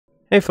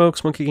Hey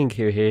folks,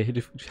 MonkeyKingHero here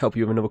to help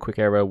you with another quick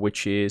error,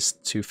 which is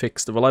to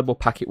fix the reliable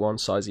packet 1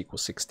 size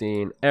equals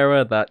 16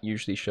 error that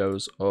usually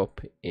shows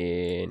up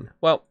in,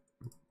 well,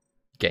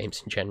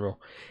 games in general.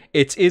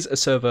 It is a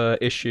server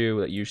issue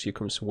that usually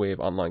comes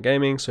with online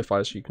gaming, so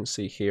as you can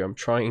see here, I'm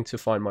trying to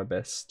find my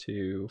best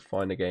to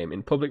find a game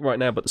in public right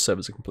now, but the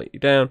servers are completely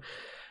down.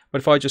 But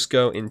if I just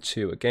go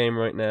into a game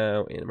right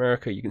now in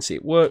America, you can see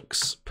it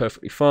works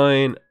perfectly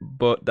fine,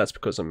 but that's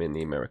because I'm in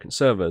the American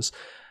servers.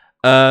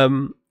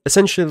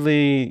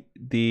 Essentially,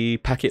 the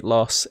packet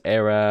loss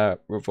error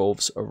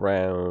revolves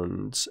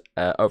around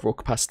overall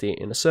capacity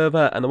in a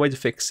server, and the way to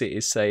fix it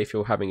is, say, if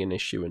you're having an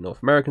issue in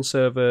North American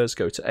servers,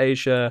 go to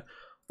Asia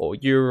or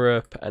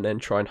Europe, and then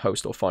try and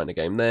host or find a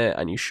game there,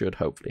 and you should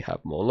hopefully have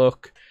more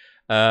luck.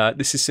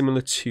 This is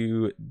similar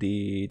to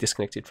the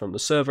disconnected from the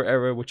server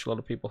error, which a lot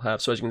of people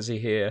have. So as you can see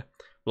here,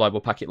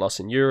 reliable packet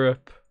loss in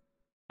Europe,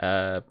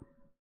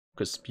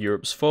 because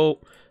Europe's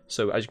full.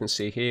 So as you can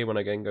see here, when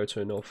I go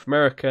to North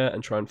America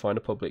and try and find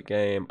a public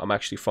game, I'm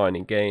actually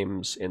finding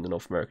games in the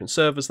North American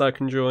servers that I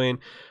can join.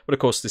 But of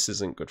course, this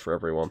isn't good for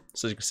everyone.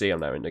 So as you can see, I'm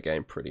now in the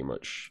game pretty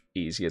much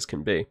easy as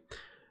can be.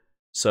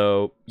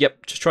 So,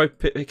 yep, just try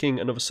picking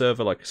another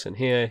server like I said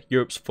here.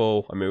 Europe's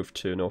full, I move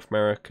to North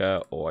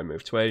America or I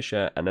move to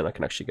Asia, and then I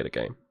can actually get a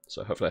game.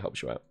 So hopefully that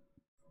helps you out.